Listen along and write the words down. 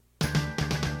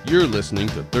You're listening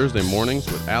to Thursday Mornings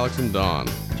with Alex and Don.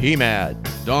 T-Mad.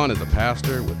 Don is a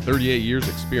pastor with 38 years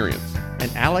experience. And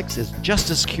Alex is just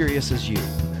as curious as you.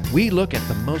 We look at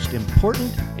the most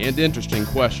important and interesting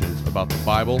questions about the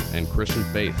Bible and Christian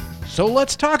faith. So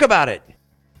let's talk about it.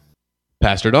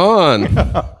 Pastor Don.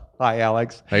 Hi,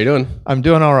 Alex. How you doing? I'm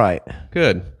doing all right.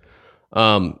 Good.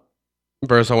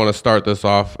 First, I want to start this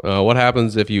off. What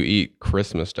happens if you eat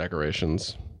Christmas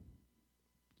decorations?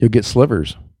 You'll get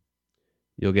slivers.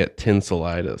 You'll get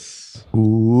tinselitis.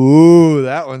 Ooh,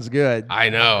 that one's good. I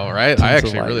know, right? I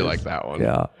actually really like that one.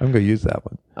 Yeah, I'm going to use that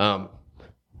one.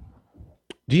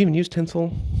 Do you even use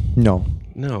tinsel? No.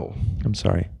 No. I'm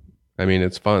sorry. I mean,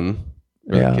 it's fun.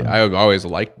 Yeah. I always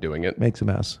liked doing it. Makes a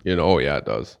mess. You know, oh yeah, it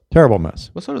does. Terrible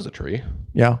mess. Well, so does a tree.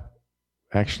 Yeah.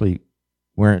 Actually,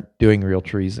 we aren't doing real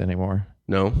trees anymore.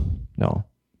 No? No.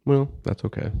 Well, that's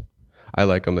okay. I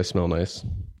like them. They smell nice.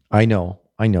 I know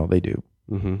they do.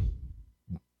 Mm-hmm.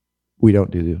 We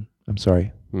don't do them. I'm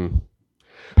sorry.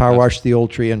 Power wash the old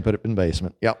tree and put it in the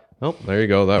basement. Yep. Oh, there you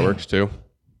go. That works too.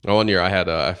 Oh, one year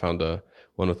I found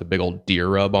one with a big old deer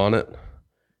rub on it.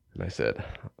 And I said,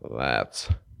 that's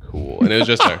cool. And it was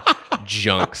just a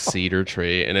junk cedar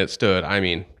tree. And it stood,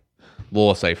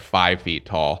 we'll say 5 feet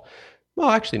tall. Well,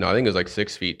 actually, no, I think it was like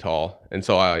 6 feet tall. And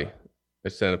so I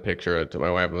sent a picture to my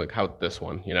wife. I'm like, how's this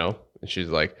one, you know? And she's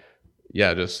like,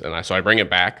 yeah, so I bring it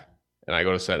back and I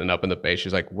go to set it up in the base.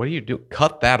 She's like, what do you do?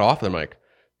 Cut that off. And I'm like,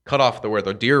 cut off where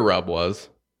the deer rub was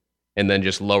and then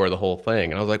just lower the whole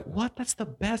thing. And I was like, what? That's the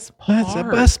best part. That's the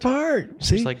best part.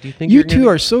 See, like, do you think you two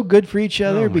are so good for each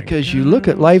other Oh my because you look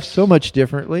at life so much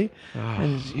differently. Oh.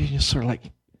 And you just sort of like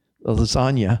a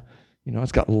lasagna. You know,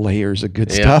 it's got layers of good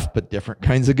Yeah. stuff, but different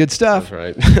kinds of good stuff.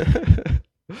 That's right.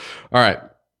 All right.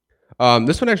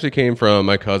 This one actually came from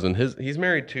my cousin. He's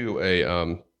married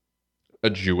to a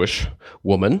Jewish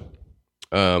woman.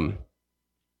 And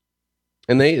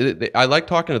they I like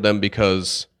talking to them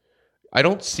because I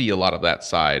don't see a lot of that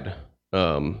side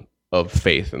of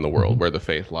faith in the world, where the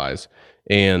faith lies.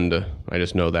 And I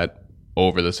just know that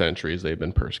over the centuries, they've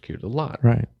been persecuted a lot.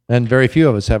 Right. And very few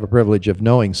of us have a privilege of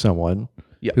knowing someone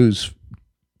who's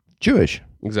Jewish,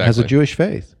 Exactly. has a Jewish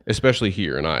faith. Especially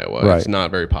here in Iowa. Right. It's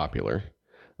not very popular.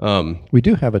 We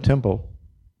do have a temple,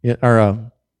 or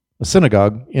a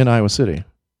synagogue in Iowa City.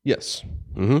 Yes.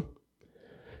 Mm-hmm.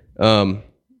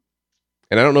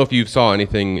 And I don't know if you saw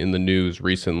anything in the news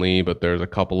recently, but there's a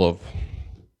couple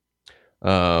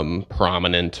of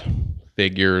prominent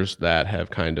figures that have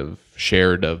kind of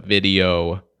shared a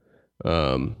video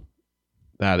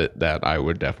that I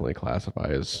would definitely classify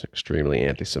as extremely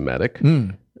anti-Semitic.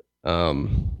 And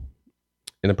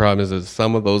the problem is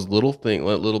some of those little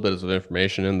bits of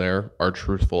information in there are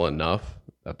truthful enough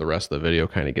that the rest of the video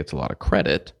kind of gets a lot of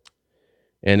credit.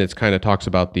 And it's kind of talks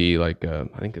about the, I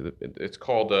think it's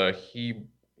called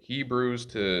Hebrews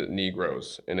to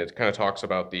Negroes. And it kind of talks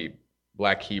about the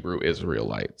Black Hebrew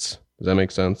Israelites. Does that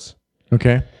make sense?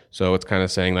 Okay. So it's kind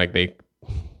of saying like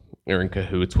they're in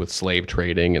cahoots with slave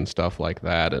trading and stuff like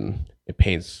that. And it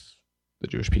paints the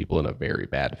Jewish people in a very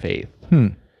bad faith.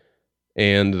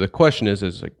 And the question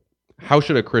is like, how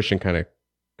should a Christian kind of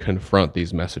confront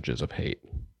these messages of hate?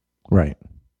 Right.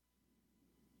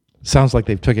 Sounds like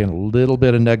they've taken a little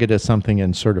bit of nugget of something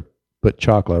and sort of put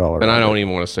chocolate all around. And I don't it.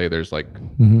 even want to say there's like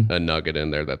a nugget in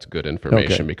there that's good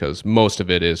information because most of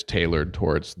it is tailored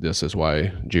towards this is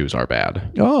why Jews are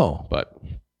bad. Oh. But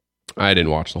I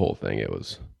didn't watch the whole thing. It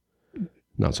was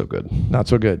not so good. Not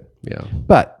so good. Yeah.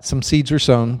 But some seeds were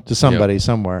sown to somebody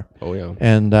somewhere. Oh, yeah.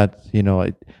 And that,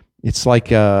 it's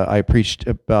like I preached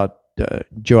about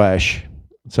Joash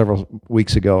several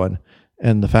weeks ago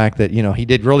and the fact that, he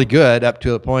did really good up to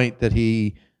the point that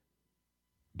he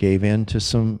gave in to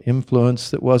some influence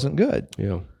that wasn't good.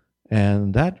 Yeah.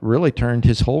 And that really turned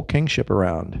his whole kingship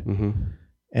around. Mm-hmm.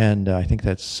 And I think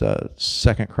that's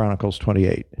 2 Chronicles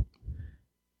 28.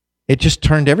 It just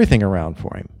turned everything around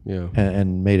for him. Yeah.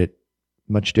 And made it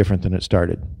much different than it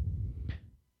started.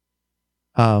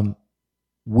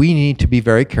 We need to be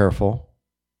very careful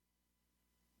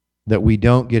that we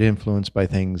don't get influenced by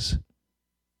things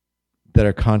that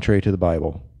are contrary to the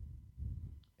Bible.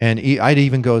 And I'd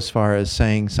even go as far as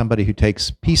saying somebody who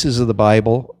takes pieces of the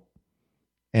Bible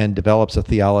and develops a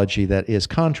theology that is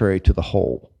contrary to the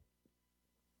whole.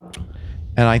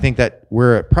 And I think that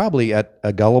we're probably at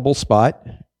a gullible spot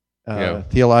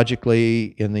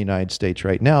theologically in the United States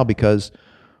right now because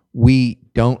we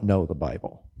don't know the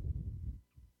Bible.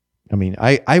 I mean,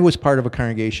 I was part of a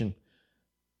congregation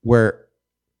where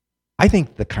I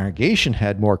think the congregation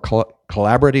had more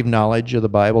collaborative knowledge of the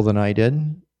Bible than I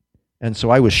did. And so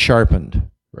I was sharpened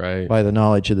Right. by the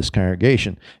knowledge of this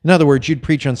congregation. In other words, you'd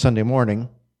preach on Sunday morning,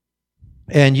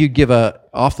 And you give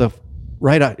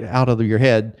right out of your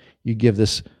head, you give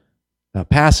this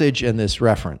passage and this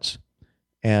reference.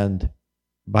 And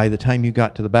by the time you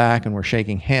got to the back and were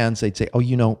shaking hands, they'd say,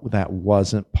 oh, that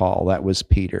wasn't Paul, that was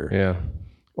Peter. Yeah.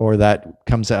 Or that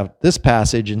comes out this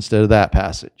passage instead of that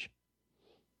passage.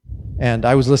 And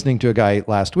I was listening to a guy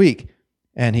last week,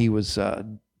 and he was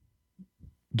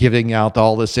giving out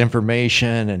all this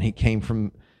information, and he came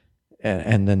from,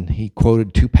 and then he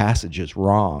quoted 2 passages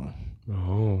wrong.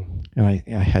 Oh. And I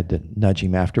had to nudge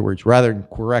him afterwards rather than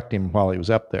correct him while he was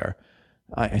up there.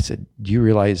 I said, do you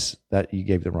realize that you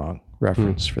gave the wrong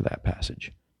reference for that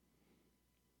passage?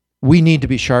 We need to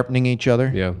be sharpening each other,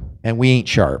 Yeah. and we ain't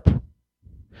sharp.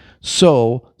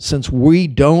 So, since we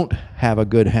don't have a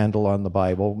good handle on the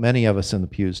Bible, many of us in the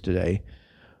pews today,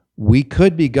 we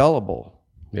could be gullible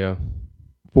Yeah.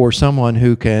 for someone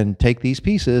who can take these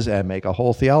pieces and make a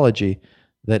whole theology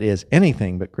that is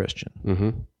anything but Christian. Mm-hmm.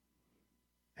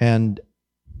 And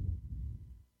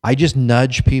I just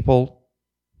nudge people,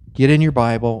 get in your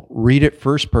Bible, read it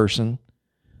first person.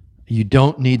 You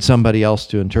don't need somebody else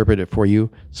to interpret it for you,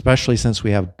 especially since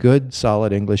we have good,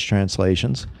 solid English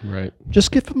translations. Right.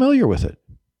 Just get familiar with it.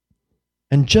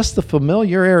 And just the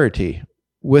familiarity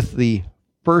with the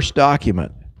first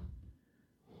document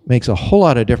makes a whole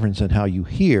lot of difference in how you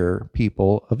hear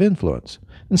people of influence.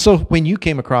 And so when you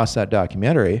came across that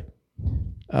documentary,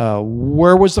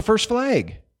 where was the first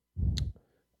flag?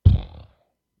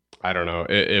 I don't know.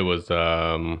 It was,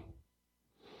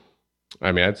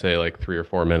 I'd say like 3 or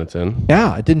 4 minutes in.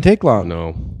 Yeah, it didn't take long.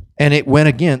 No. And it went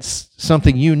against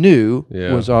something you knew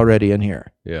was already in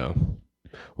here. Yeah.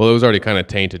 Well, it was already kind of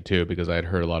tainted too, because I had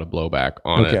heard a lot of blowback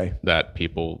on Okay. it that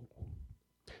people.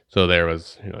 So there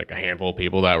was like a handful of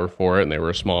people that were for it, and they were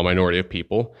a small minority of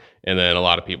people. And then a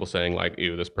lot of people saying like,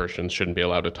 ew, this person shouldn't be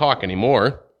allowed to talk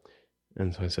anymore.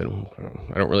 And so I said, well,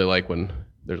 I don't really like when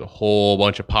there's a whole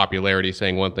bunch of popularity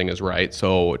saying one thing is right.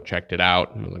 So checked it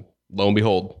out, and like, lo and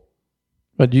behold.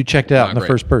 But you checked it out in the great.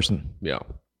 first person. Yeah.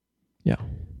 Yeah.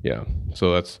 Yeah.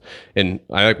 So that's, and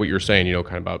I like what you're saying,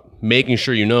 kind of about making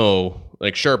sure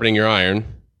like sharpening your iron,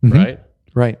 Mhm. right?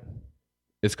 Right.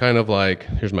 It's kind of like,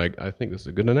 I think this is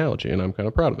a good analogy, and I'm kind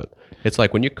of proud of it. It's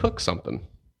like when you cook something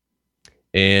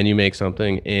and you make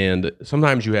something, and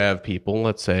sometimes you have people,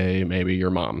 let's say maybe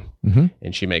your mom, Mm-hmm.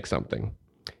 and she makes something,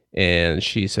 and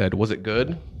she said, was it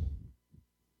good?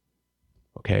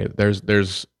 Okay, there's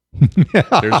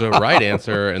a right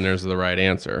answer and there's the right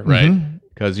answer, right?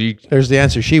 Because There's the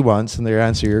answer she wants and the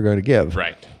answer you're going to give.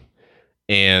 right.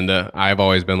 And I've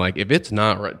always been like, if it's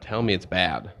not right, tell me it's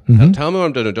bad. Mhm. Tell me what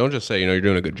I'm doing. Don't just say, you're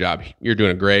doing a good job. You're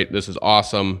doing great. This is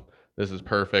awesome. This is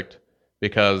perfect.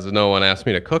 Because no one asked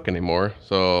me to cook anymore.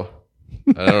 So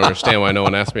I don't understand why no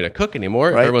one asked me to cook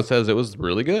anymore. Right. Everyone says it was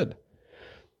really good.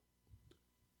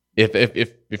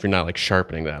 If you're not like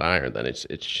sharpening that iron, then it's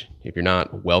if you're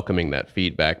not welcoming that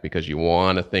feedback because you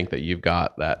want to think that you've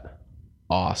got that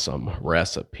awesome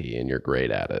recipe and you're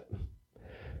great at it,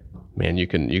 man, you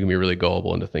can be really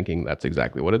gullible into thinking that's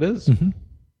exactly what it is. Mm-hmm.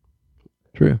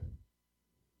 True.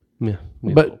 Yeah,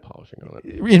 need But- a little polishing on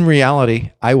it. In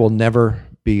reality, I will never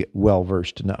be well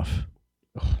versed enough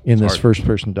in this hard. first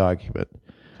person document.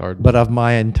 It's hard, But of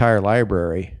my entire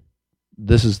library,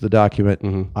 this is the document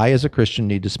Mhm. I, as a Christian,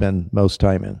 need to spend most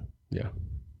time in. Yeah,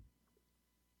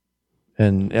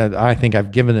 And I think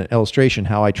I've given an illustration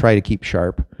how I try to keep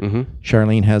sharp. mm-hmm.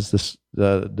 Charlene has this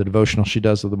the devotional she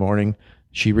does of the morning.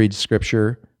 She reads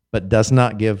scripture, but does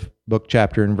not give book,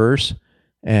 chapter, and verse.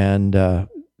 And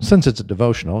since it's a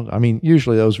devotional,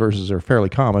 usually those verses are fairly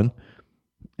common,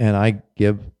 and I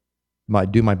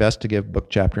do my best to give book,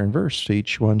 chapter, and verse to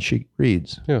each one she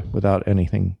reads, Yeah. without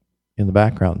anything in the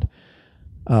background.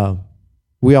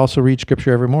 We also read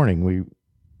scripture every morning.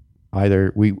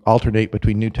 We alternate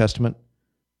between New Testament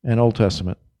and Old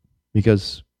Testament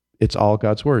because it's all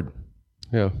God's word.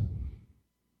 Yeah,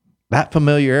 That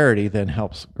familiarity then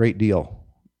helps a great deal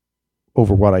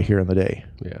over what I hear in the day.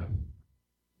 yeah,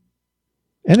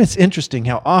 And it's interesting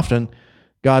how often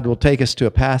God will take us to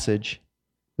a passage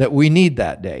that we need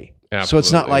that day. So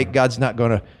it's not Absolutely. like God's not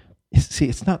going to see.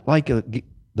 It's not like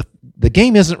the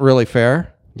game isn't really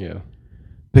fair yeah,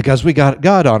 because we got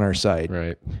God on our side,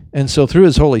 right. and so through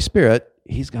His Holy Spirit,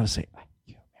 He's going to say,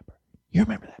 "You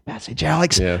remember that passage,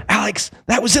 Alex? Yeah. Alex,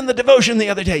 that was in the devotion the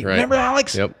other day. Right. Remember,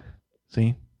 Alex? Yep.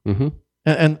 See, Mm-hmm.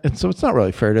 and so it's not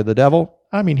really fair to the devil.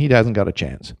 He hasn't got a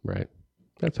chance. Right.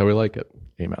 That's how we like it.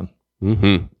 Amen.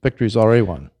 Mm-hmm. Victory's already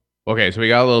won. Okay, so we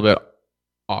got a little bit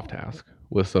off task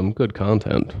with some good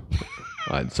content,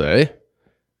 I'd say.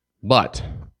 But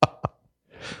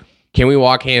can we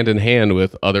walk hand in hand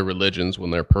with other religions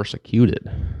when they're persecuted?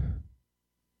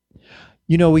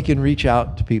 We can reach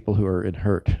out to people who are in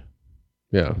hurt.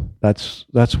 Yeah. That's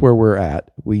where we're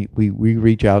at. We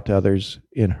reach out to others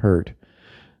in hurt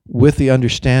with the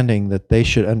understanding that they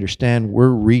should understand we're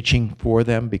reaching for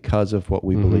them because of what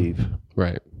we believe.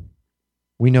 Right.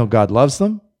 We know God loves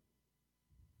them,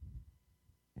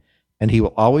 and He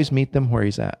will always meet them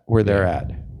where they're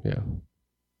at. Yeah.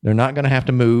 They're not going to have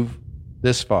to move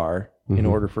this far in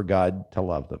order for God to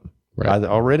love them. Right. God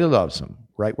already loves them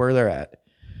right where they're at,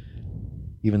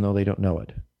 even though they don't know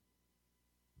it.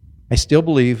 I still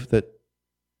believe that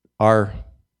our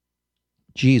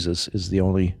Jesus is the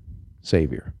only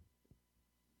Savior.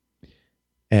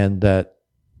 And that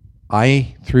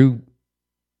I, through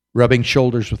rubbing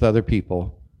shoulders with other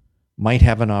people, might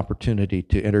have an opportunity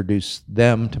to introduce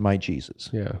them to my Jesus.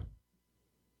 Yeah.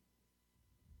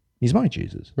 He's my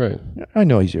Jesus. Right. I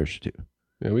know He's yours too.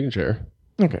 Yeah, we can share.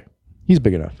 Okay. He's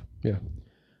big enough. Yeah.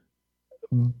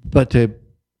 But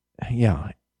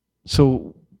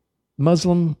so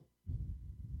Muslim,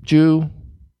 Jew,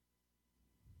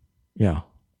 yeah.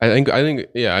 I think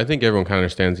everyone kind of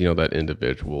understands, that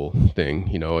individual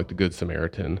thing, like the Good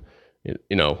Samaritan,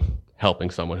 helping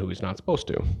someone who he's not supposed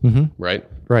to, right?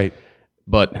 Right.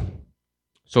 But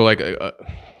so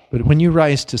but when you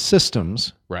rise to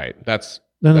systems, right,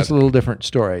 then it's a little different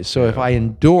story. So if I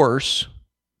endorse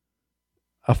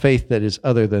a faith that is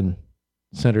other than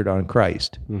centered on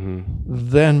Christ,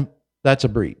 then that's a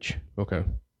breach. Okay.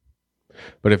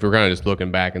 But if we're kind of just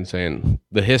looking back and saying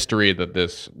the history that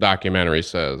this documentary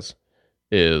says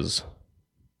is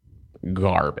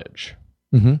garbage,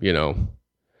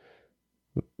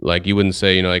 like you wouldn't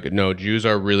say, no, Jews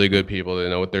are really good people. They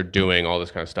know what they're doing, all this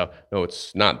kind of stuff. No,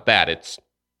 it's not that. It's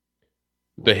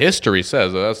the history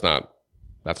says that's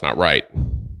not right.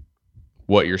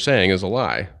 What you're saying is a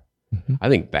lie. I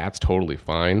think that's totally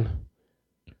fine.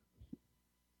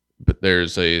 But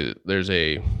there's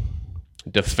a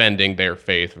defending their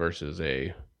faith versus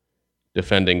a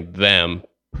defending them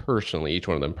personally, each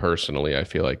one of them personally, I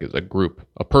feel like is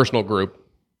a personal group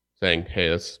saying, hey,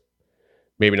 that's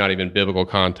maybe not even biblical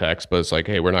context, but it's like,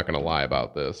 hey, we're not going to lie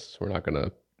about this. We're not going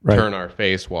to turn our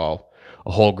face while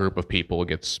a whole group of people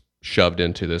gets shoved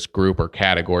into this group or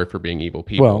category for being evil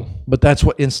people. Well, but that's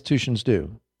what institutions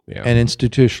do. Yeah. And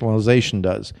institutionalization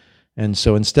does. And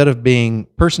so instead of being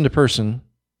person to person,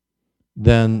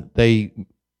 then they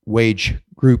wage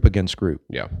group against group.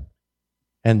 Yeah.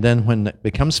 And then when it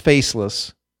becomes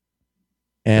faceless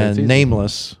and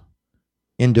nameless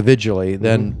individually,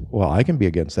 then, well, I can be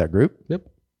against that group. Yep.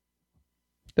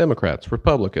 Democrats,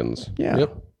 Republicans. Yeah.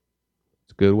 Yep.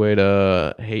 It's a good way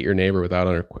to hate your neighbor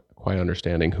without quite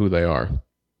understanding who they are.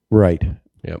 Right.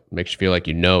 Yep. Makes you feel like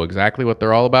you know exactly what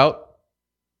they're all about.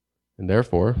 And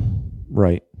therefore,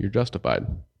 you're justified.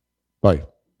 Right.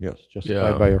 Yes,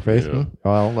 justified by your faith. Yeah.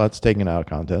 Well, that's taken out of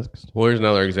context. Well, here's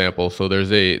another example. So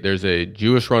there's a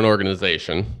Jewish-run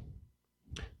organization,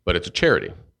 but it's a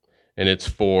charity, and it's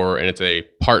a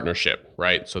partnership,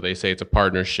 right? So they say it's a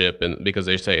partnership, and because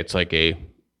they say it's like the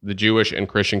Jewish and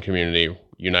Christian community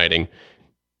uniting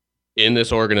in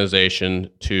this organization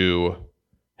to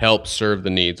help serve the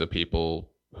needs of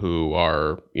people who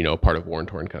are, part of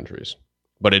war-torn countries.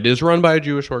 But it is run by a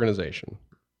Jewish organization.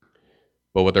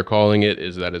 But what they're calling it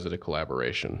is a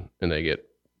collaboration, and they get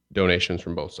donations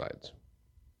from both sides.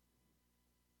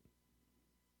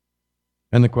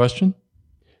 And the question?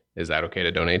 Is that okay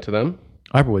to donate to them?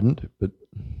 I wouldn't, but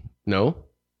No?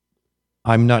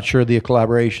 I'm not sure the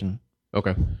collaboration.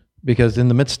 Okay. Because in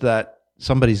the midst of that,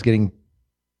 somebody's getting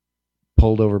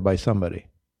pulled over by somebody.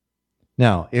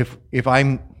 Now, if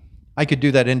I could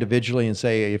do that individually and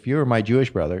say, if you're my Jewish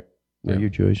brother, are you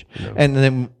Jewish? No. And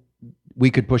then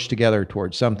we could push together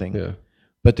towards something. Yeah.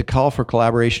 But to call for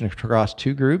collaboration across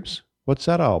two groups, what's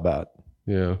that all about?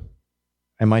 Yeah.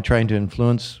 Am I trying to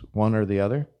influence one or the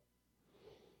other?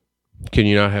 Can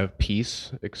you not have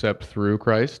peace except through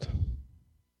Christ?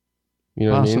 You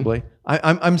know Possibly. what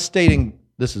I mean? I'm stating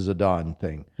this is a Don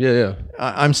thing. Yeah.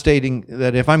 I'm stating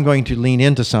that if I'm going to lean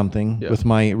into something with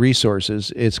my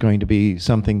resources, it's going to be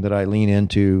something that I lean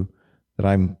into that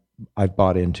I've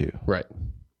bought into. Right.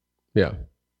 Yeah.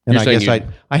 And I guess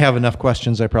I have enough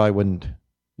questions. I probably wouldn't.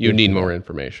 You need more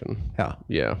information. Yeah.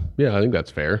 Yeah. Yeah. I think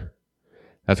that's fair.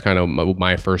 That's kind of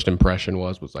my first impression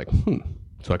was like,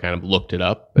 So I kind of looked it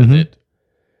up, and it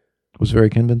was very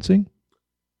convincing.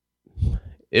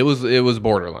 It was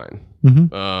borderline.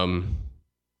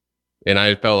 And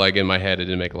I felt like in my head it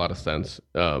didn't make a lot of sense.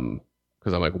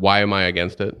 Because I'm like, why am I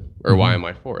against it, or why am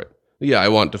I for it? Yeah, I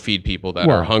want to feed people that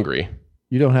are hungry.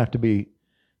 You don't have to be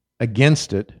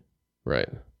against it. Right.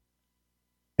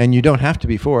 And you don't have to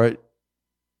be for it.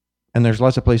 and there's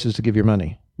lots of places to give your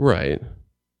money. Right.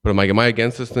 But am I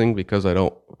against this thing because I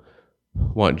don't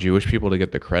want Jewish people to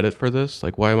get the credit for this?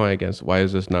 Like, why am I against? Why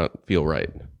does this not feel right?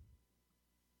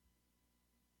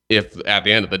 If at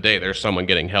the end of the day, there's someone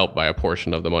getting help by a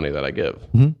portion of the money that I give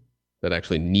that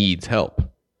actually needs help.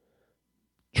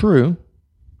 True.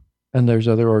 And there's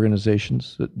other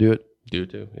organizations that do it Do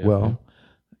too. Yeah. well.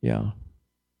 Yeah.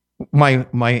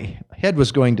 My head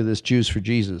was going to this Jews for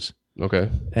Jesus, Okay.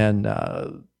 and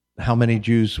how many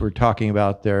Jews were talking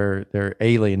about their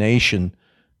alienation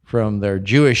from their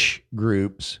Jewish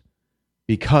groups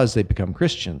because they become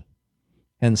Christian.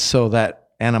 And so that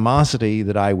animosity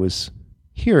that I was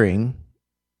hearing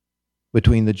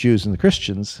between the Jews and the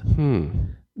Christians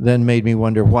then made me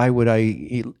wonder, why would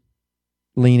I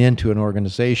lean into an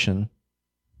organization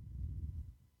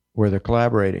where they're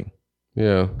collaborating?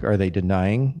 Yeah. Are they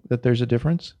denying that there's a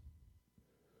difference?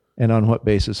 And on what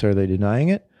basis are they denying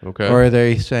it? Okay. Or are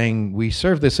they saying, we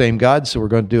serve the same God, so we're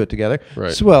going to do it together?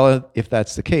 Right. So, well, if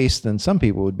that's the case, then some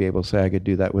people would be able to say, I could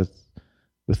do that with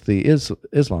the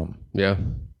Islam. Yeah.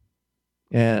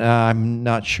 And I'm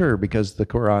not sure, because the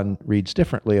Quran reads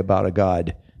differently about a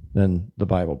God than the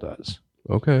Bible does.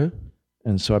 Okay.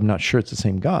 And so I'm not sure it's the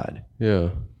same God. Yeah.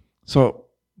 So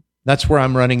that's where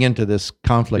I'm running into this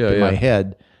conflict in my Yeah.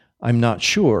 head. I'm not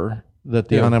sure that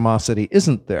the Yeah. animosity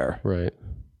isn't there. Right.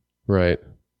 Right.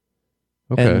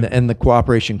 Okay. And the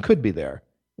cooperation could be there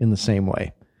in the same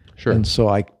way. Sure. And so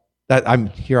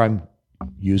I'm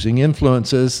using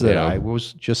influences that Yeah. I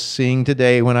was just seeing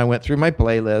today when I went through my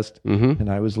playlist, Mm-hmm. and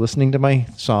I was listening to my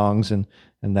songs, and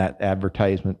that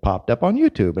advertisement popped up on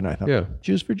YouTube, and I thought, Yeah.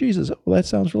 Jews for Jesus. Well, that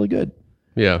sounds really good.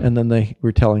 Yeah. And then they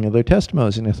were telling of their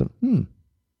testimonies, and I thought,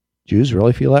 Jews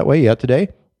really feel that way yet today?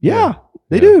 Yeah,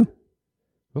 they Yeah. do.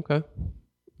 Okay.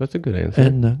 That's a good answer.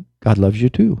 And God loves you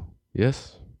too.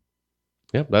 Yes.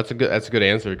 Yep, that's a good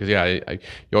answer, because you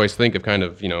always think of kind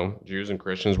of, Jews and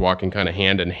Christians walking kind of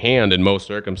hand in hand in most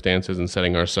circumstances and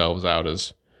setting ourselves out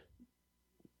as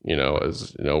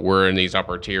we're in these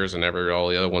upper tiers and all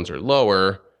the other ones are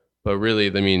lower. But really,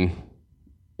 I mean,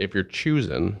 if you're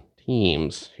choosing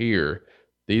teams here,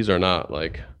 these are not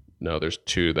like, no, there's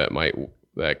two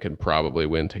that could probably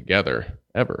win together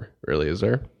ever. Really, is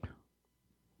there?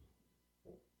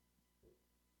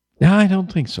 No, I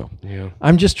don't think so. Yeah.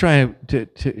 I'm just trying to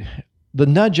the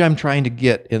nudge I'm trying to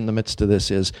get in the midst of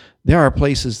this is, there are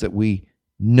places that we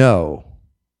know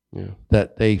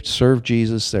that they serve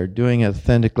Jesus, they're doing it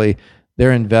authentically,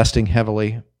 they're investing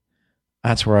heavily.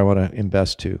 That's where I want to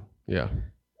invest to. Yeah.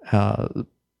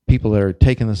 People that are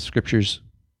taking the scriptures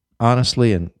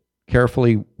honestly and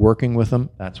carefully working with them,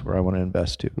 that's where I want to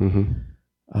invest to.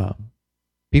 Mm-hmm.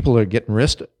 People that are getting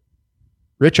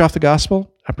rich off the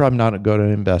gospel, I'm probably not going to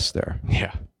invest there.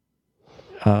 Yeah.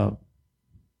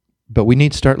 But we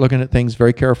need to start looking at things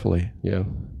very carefully Yeah.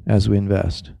 as we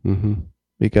invest. Mm-hmm.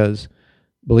 Because,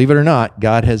 believe it or not,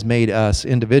 God has made us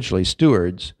individually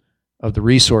stewards of the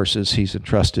resources He's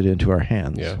entrusted into our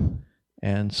hands. Yeah.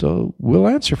 And so we'll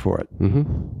answer for it.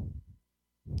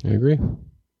 Mm-hmm. I agree.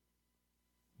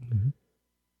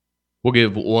 We'll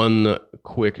give one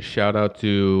quick shout out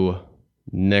to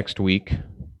next week,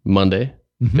 Monday,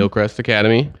 Hillcrest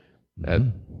Academy at,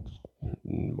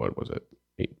 what was it,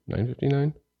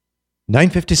 9:59?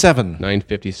 9:57.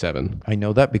 9:57. I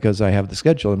know that because I have the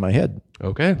schedule in my head.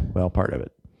 Okay. Well, part of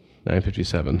it.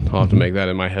 9:57. I'll have to make that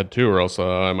in my head too, or else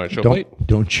I might show late.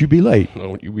 Don't you be late.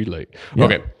 Don't you be late. Yeah.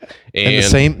 Okay.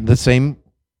 And the same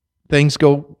things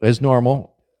go as normal.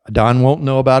 Don won't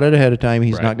know about it ahead of time.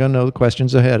 He's Right. not going to know the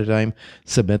questions ahead of time.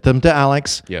 Submit them to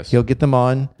Alex. Yes. He'll get them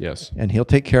on. Yes. And he'll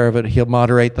take care of it. He'll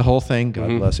moderate the whole thing.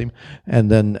 God bless him. And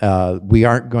then we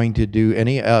aren't going to do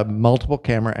any multiple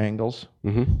camera angles.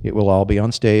 Mm-hmm. It will all be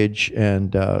on stage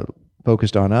and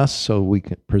focused on us, so we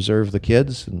can preserve the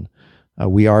kids. And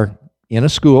we are in a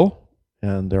school,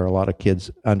 and there are a lot of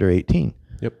kids under 18.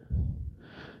 Yep.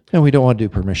 And we don't want to do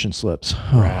permission slips.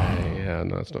 Right. Yeah,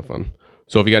 no, that's no fun.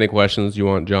 So if you got any questions you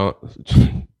want Don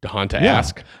to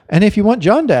ask. And if you want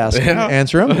John to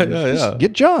answer them, Yeah.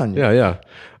 get John. Yeah.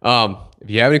 If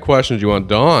you have any questions you want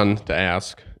Don to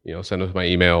ask, send us my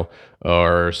email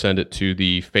or send it to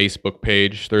the Facebook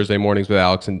page, Thursday Mornings with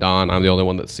Alex and Don. I'm the only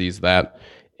one that sees that.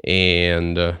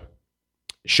 And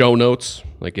show notes,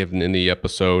 like given in the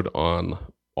episode on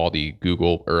all the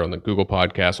Google or on the Google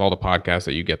podcasts, all the podcasts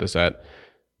that you get this at.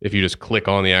 If you just click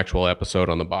on the actual episode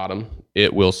on the bottom,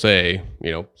 it will say,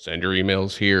 send your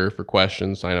emails here for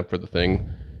questions, sign up for the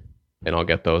thing, and I'll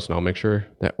get those, and I'll make sure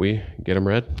that we get them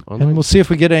read online. And we'll see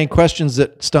if we get any questions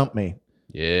that stump me.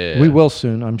 Yeah. We will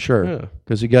soon, I'm sure. Yeah.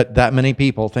 Because you got that many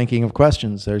people thinking of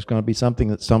questions. There's going to be something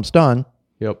that stumps Don.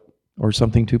 Yep. or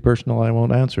something too personal, I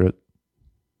won't answer it.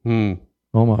 Hmm.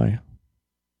 Oh my.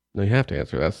 No, you have to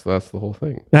answer. That's the whole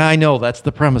thing. I know that's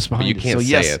the premise behind But you it. can't So,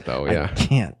 say yes, it though. I Yeah.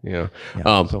 can't. Yeah.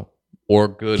 Yeah, so Or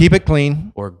good. keep it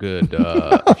clean. Or good.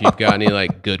 If you've got any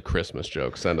like good Christmas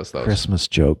jokes, send us those. Christmas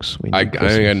jokes. We I need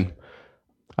Christmas.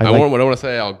 I like- don't want to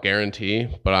say I'll guarantee,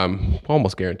 but I'm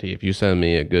almost guarantee if you send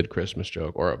me a good Christmas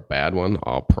joke or a bad one,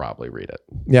 I'll probably read it.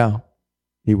 Yeah,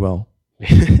 he will.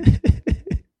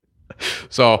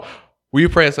 So, will you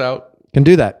pray us out? Can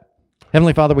do that.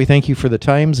 Heavenly Father, we thank you for the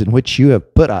times in which you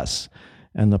have put us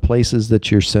and the places that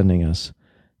you're sending us.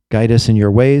 Guide us in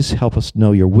your ways. Help us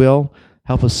know your will.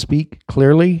 Help us speak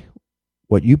clearly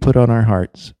what you put on our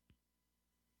hearts.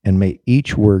 And may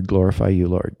each word glorify you,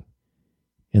 Lord.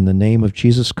 In the name of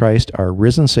Jesus Christ, our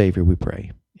risen Savior, we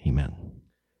pray. Amen.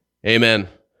 Amen.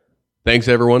 Thanks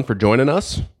everyone for joining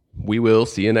us. We will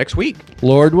see you next week.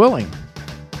 Lord willing.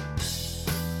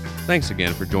 Thanks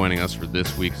again for joining us for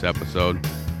this week's episode.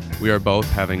 We are both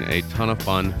having a ton of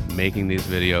fun making these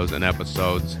videos and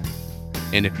episodes.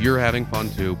 And if you're having fun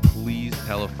too, please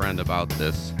tell a friend about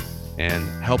this and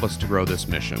help us to grow this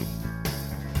mission.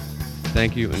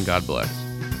 Thank you and God bless.